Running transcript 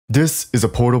This is a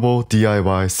portable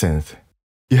DIY synth.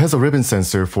 It has a ribbon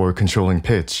sensor for controlling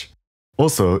pitch.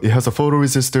 Also, it has a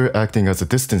photoresistor acting as a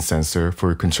distance sensor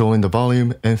for controlling the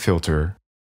volume and filter.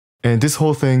 And this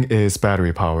whole thing is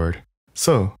battery powered.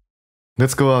 So,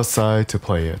 let's go outside to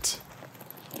play it.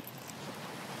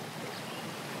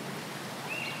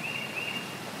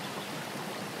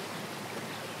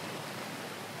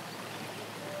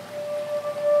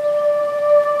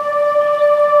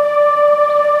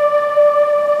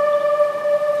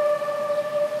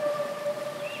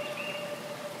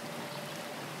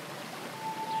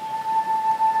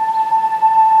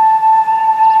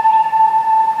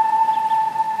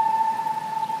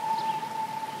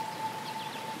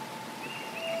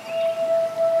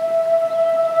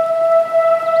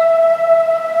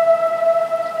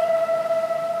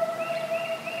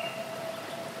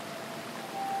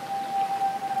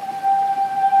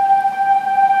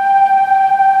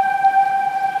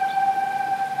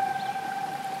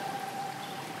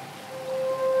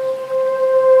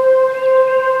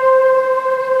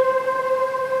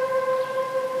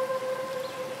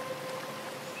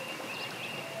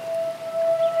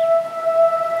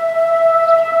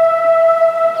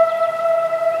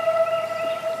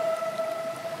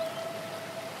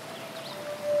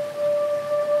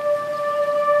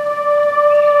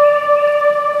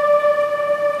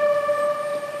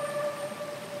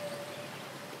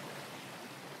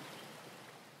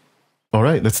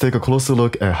 Alright, let's take a closer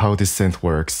look at how this synth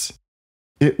works.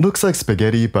 It looks like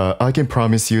spaghetti, but I can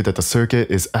promise you that the circuit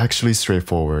is actually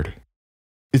straightforward.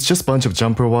 It's just a bunch of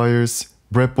jumper wires,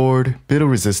 breadboard, bit of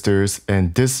resistors,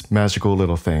 and this magical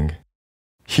little thing.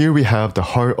 Here we have the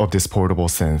heart of this portable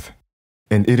synth,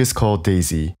 and it is called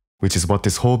Daisy, which is what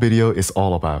this whole video is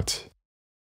all about.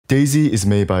 Daisy is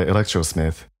made by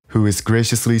Electrosmith, who is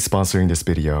graciously sponsoring this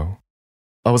video.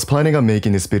 I was planning on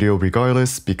making this video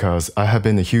regardless because I have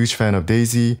been a huge fan of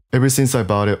Daisy ever since I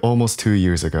bought it almost 2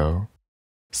 years ago.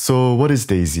 So what is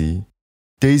Daisy?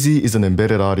 Daisy is an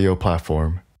embedded audio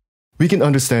platform. We can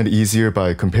understand easier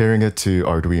by comparing it to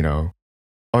Arduino.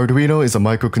 Arduino is a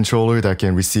microcontroller that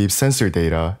can receive sensor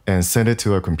data and send it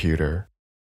to a computer.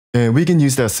 And we can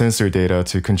use that sensor data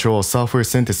to control a software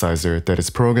synthesizer that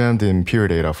is programmed in Pure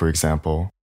Data, for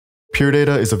example. Pure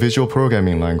Data is a visual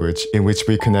programming language in which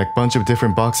we connect a bunch of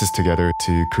different boxes together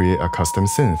to create a custom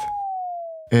synth.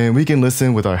 And we can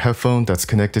listen with our headphone that's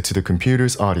connected to the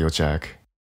computer's audio jack.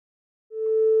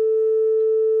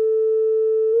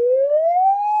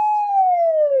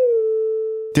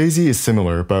 Daisy is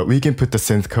similar, but we can put the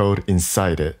synth code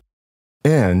inside it.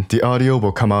 And the audio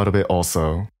will come out of it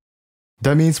also.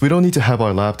 That means we don't need to have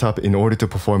our laptop in order to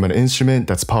perform an instrument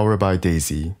that's powered by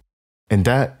Daisy. And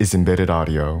that is embedded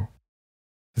audio.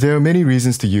 There are many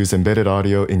reasons to use embedded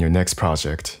audio in your next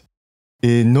project.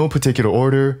 In no particular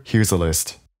order, here's a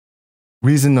list.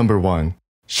 Reason number 1,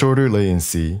 shorter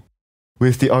latency.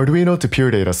 With the Arduino to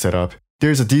Pure Data setup,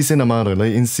 there's a decent amount of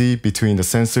latency between the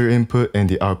sensor input and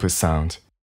the output sound.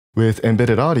 With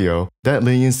embedded audio, that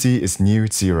latency is near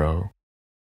zero.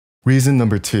 Reason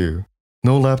number 2,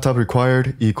 no laptop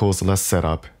required equals less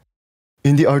setup.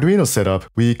 In the Arduino setup,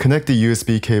 we connect the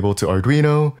USB cable to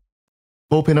Arduino,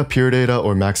 open up Pure Data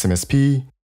or MaximSP,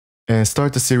 and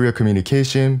start the serial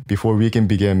communication before we can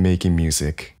begin making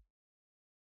music.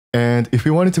 And if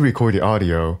we wanted to record the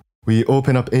audio, we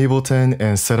open up Ableton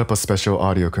and set up a special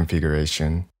audio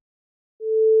configuration.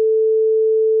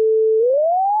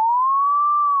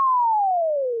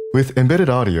 With embedded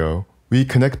audio, we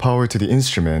connect power to the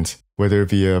instrument, whether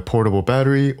via portable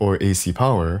battery or AC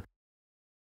power,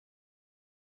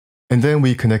 and then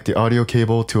we connect the audio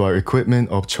cable to our equipment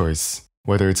of choice,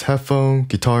 whether it's headphone,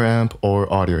 guitar amp,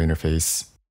 or audio interface.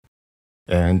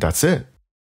 And that's it.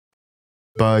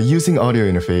 By using audio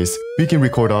interface, we can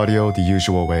record audio the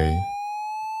usual way.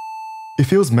 It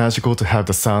feels magical to have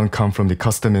the sound come from the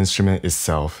custom instrument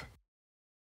itself.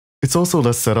 It's also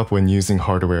less setup when using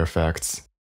hardware effects.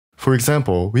 For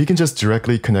example, we can just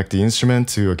directly connect the instrument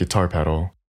to a guitar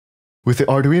pedal. With the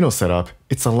Arduino setup,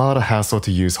 it's a lot of hassle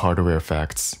to use hardware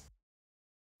effects.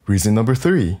 Reason number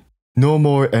 3, no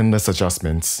more endless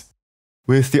adjustments.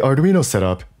 With the Arduino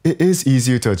setup, it is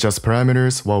easier to adjust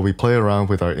parameters while we play around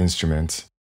with our instrument.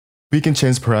 We can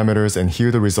change parameters and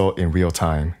hear the result in real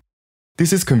time.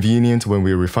 This is convenient when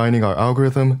we're refining our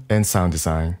algorithm and sound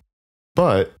design.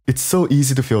 But it's so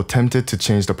easy to feel tempted to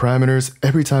change the parameters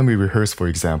every time we rehearse, for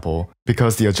example,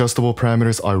 because the adjustable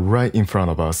parameters are right in front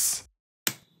of us.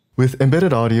 With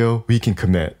embedded audio, we can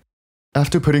commit.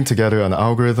 After putting together an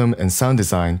algorithm and sound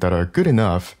design that are good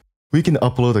enough, we can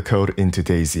upload the code into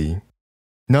Daisy.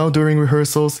 Now during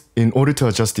rehearsals, in order to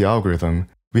adjust the algorithm,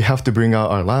 we have to bring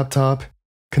out our laptop,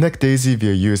 connect Daisie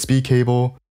via USB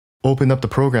cable, open up the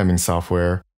programming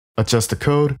software, adjust the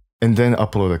code, and then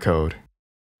upload the code.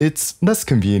 It's less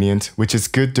convenient, which is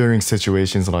good during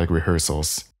situations like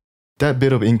rehearsals. That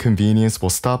bit of inconvenience will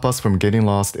stop us from getting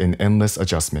lost in endless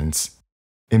adjustments.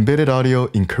 Embedded audio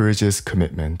encourages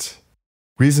commitment.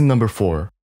 Reason number 4,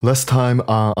 less time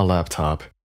on a laptop.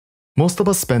 Most of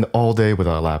us spend all day with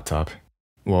our laptop.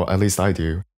 Well, at least I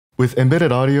do. With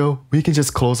embedded audio, we can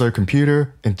just close our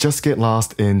computer and just get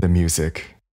lost in the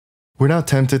music. We're not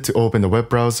tempted to open the web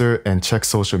browser and check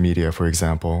social media, for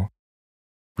example.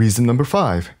 Reason number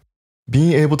 5,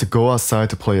 being able to go outside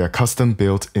to play a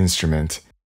custom-built instrument.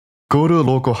 Go to a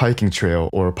local hiking trail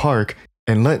or park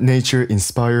and let nature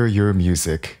inspire your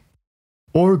music.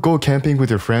 Or go camping with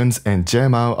your friends and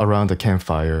jam out around a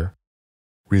campfire.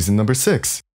 Reason number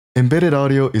 6, embedded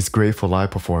audio is great for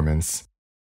live performance.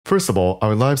 First of all,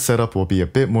 our live setup will be a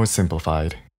bit more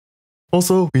simplified.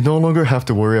 Also, we no longer have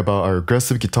to worry about our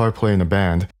aggressive guitar player in a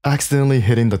band accidentally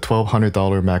hitting the $1,200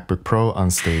 MacBook Pro on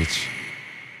stage.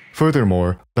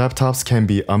 Furthermore, laptops can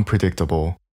be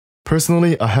unpredictable.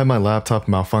 Personally, I had my laptop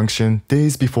malfunction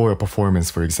days before a performance,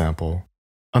 for example.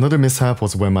 Another mishap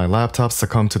was when my laptop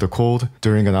succumbed to the cold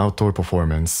during an outdoor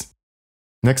performance.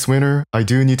 Next winter, I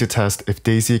do need to test if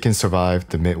Daisie can survive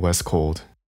the Midwest cold.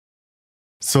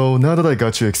 So now that I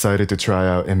got you excited to try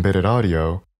out embedded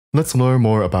audio, let's learn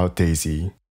more about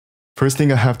Daisie. First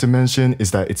thing I have to mention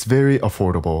is that it's very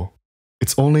affordable.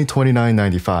 It's only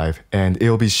 $29.95 and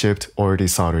it'll be shipped already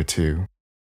soldered too.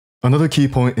 Another key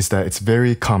point is that it's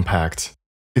very compact.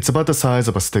 It's about the size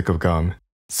of a stick of gum,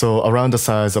 so around the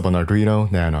size of an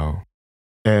Arduino Nano.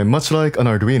 And much like an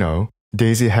Arduino,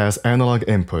 Daisie has analog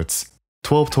inputs,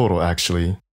 12 total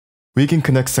actually. We can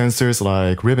connect sensors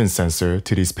like ribbon sensor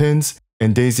to these pins,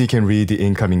 and Daisie can read the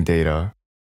incoming data.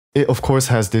 It of course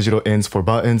has digital ins for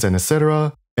buttons and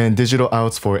etc., and digital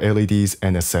outs for LEDs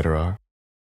and etc.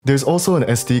 There's also an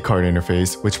SD card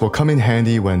interface which will come in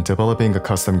handy when developing a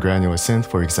custom granular synth,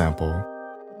 for example.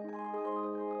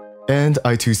 And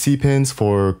I2C pins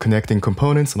for connecting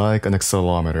components like an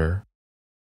accelerometer.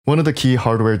 One of the key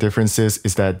hardware differences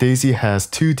is that Daisie has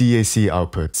 2 DAC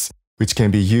outputs, which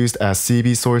can be used as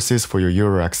CB sources for your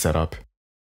Eurorack setup.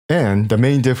 And the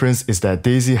main difference is that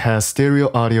Daisie has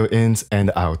stereo audio ins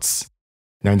and outs,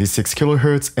 96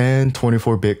 kHz and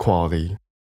 24-bit quality.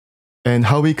 And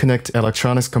how we connect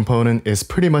electronics component is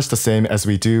pretty much the same as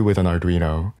we do with an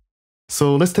Arduino.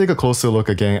 So let's take a closer look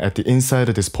again at the inside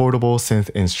of this portable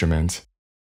synth instrument.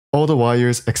 All the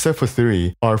wires except for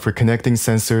 3 are for connecting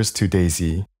sensors to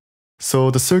Daisie.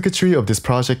 So the circuitry of this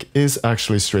project is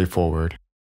actually straightforward.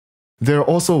 There are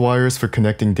also wires for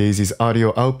connecting Daisie's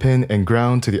audio out pin and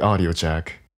ground to the audio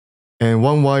jack. And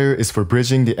 1 wire is for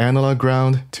bridging the analog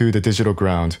ground to the digital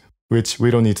ground, which we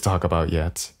don't need to talk about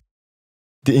yet.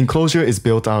 The enclosure is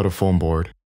built out of foam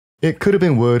board. It could have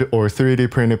been wood or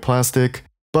 3D printed plastic,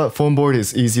 but foam board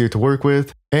is easier to work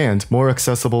with and more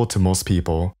accessible to most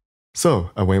people.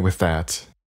 So I went with that.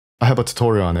 I have a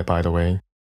tutorial on it, by the way.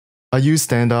 I use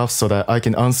standoffs so that I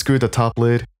can unscrew the top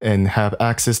lid and have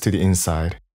access to the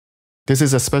inside. This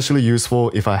is especially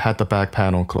useful if I had the back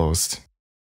panel closed.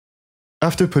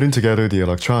 After putting together the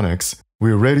electronics,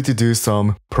 we're ready to do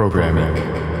some programming.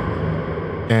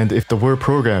 And if the word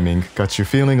programming got you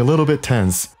feeling a little bit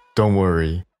tense, don't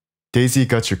worry. Daisie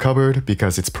got you covered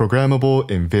because it's programmable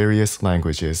in various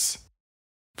languages.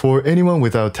 For anyone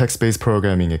without text-based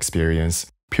programming experience,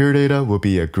 Pure Data will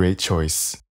be a great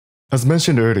choice. As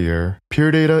mentioned earlier,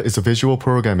 Pure Data is a visual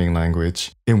programming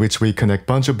language in which we connect a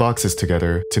bunch of boxes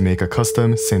together to make a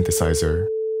custom synthesizer.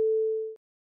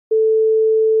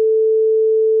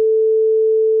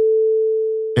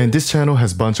 And this channel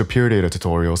has a bunch of Pure Data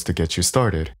tutorials to get you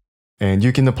started, and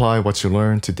you can apply what you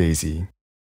learned to Daisie.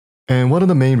 And one of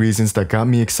the main reasons that got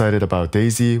me excited about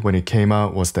Daisie when it came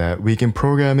out was that we can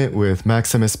program it with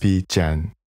MaxMSP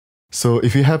Gen. So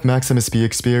if you have MaxMSP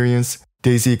experience,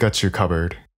 Daisie got you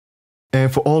covered.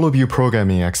 And for all of you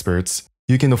programming experts,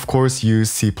 you can of course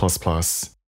use C++.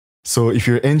 So if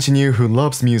you're an engineer who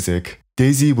loves music,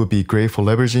 Daisie would be great for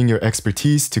leveraging your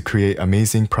expertise to create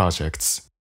amazing projects.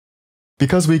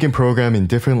 Because we can program in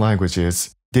different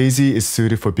languages, Daisie is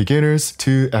suited for beginners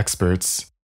to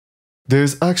experts.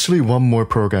 There's actually one more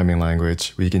programming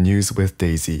language we can use with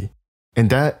Daisie, and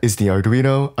that is the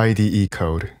Arduino IDE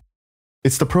code.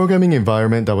 It's the programming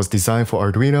environment that was designed for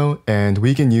Arduino, and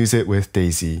we can use it with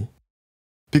Daisie.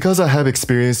 Because I have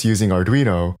experience using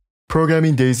Arduino,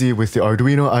 programming Daisie with the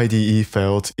Arduino IDE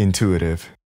felt intuitive.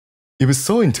 It was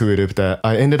so intuitive that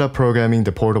I ended up programming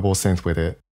the portable synth with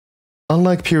it.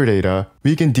 Unlike Pure Data,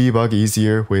 we can debug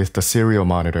easier with the serial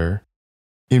monitor.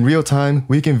 In real time,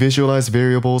 we can visualize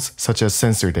variables such as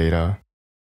sensor data.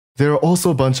 There are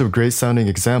also a bunch of great sounding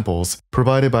examples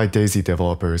provided by Daisy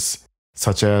developers,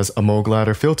 such as a Moog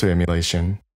ladder filter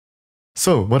emulation.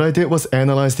 So what I did was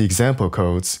analyze the example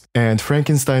codes and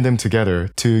Frankenstein them together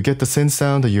to get the synth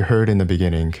sound that you heard in the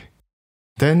beginning.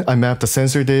 Then I mapped the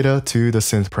sensor data to the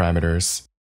synth parameters.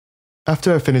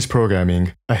 After I finished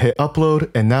programming, I hit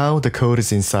upload and now the code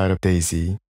is inside of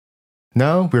Daisy.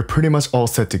 Now we're pretty much all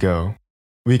set to go.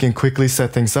 We can quickly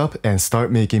set things up and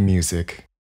start making music.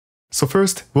 So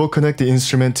first, we'll connect the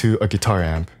instrument to a guitar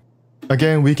amp.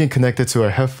 Again, we can connect it to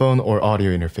our headphone or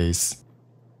audio interface.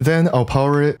 Then I'll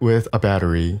power it with a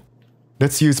battery.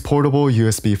 Let's use portable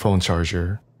USB phone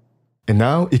charger. And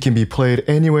now it can be played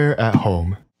anywhere at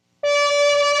home.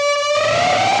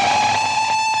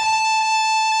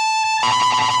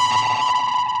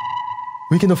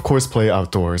 We can of course play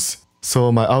outdoors.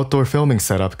 So my outdoor filming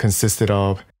setup consisted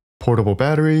of portable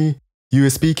battery,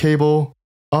 USB cable,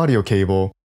 audio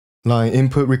cable, line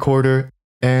input recorder,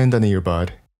 and an earbud.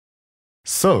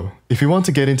 So, if you want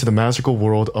to get into the magical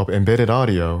world of embedded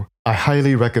audio, I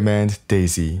highly recommend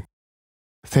Daisy.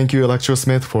 Thank you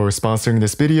Electrosmith for sponsoring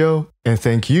this video, and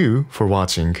thank you for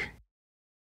watching.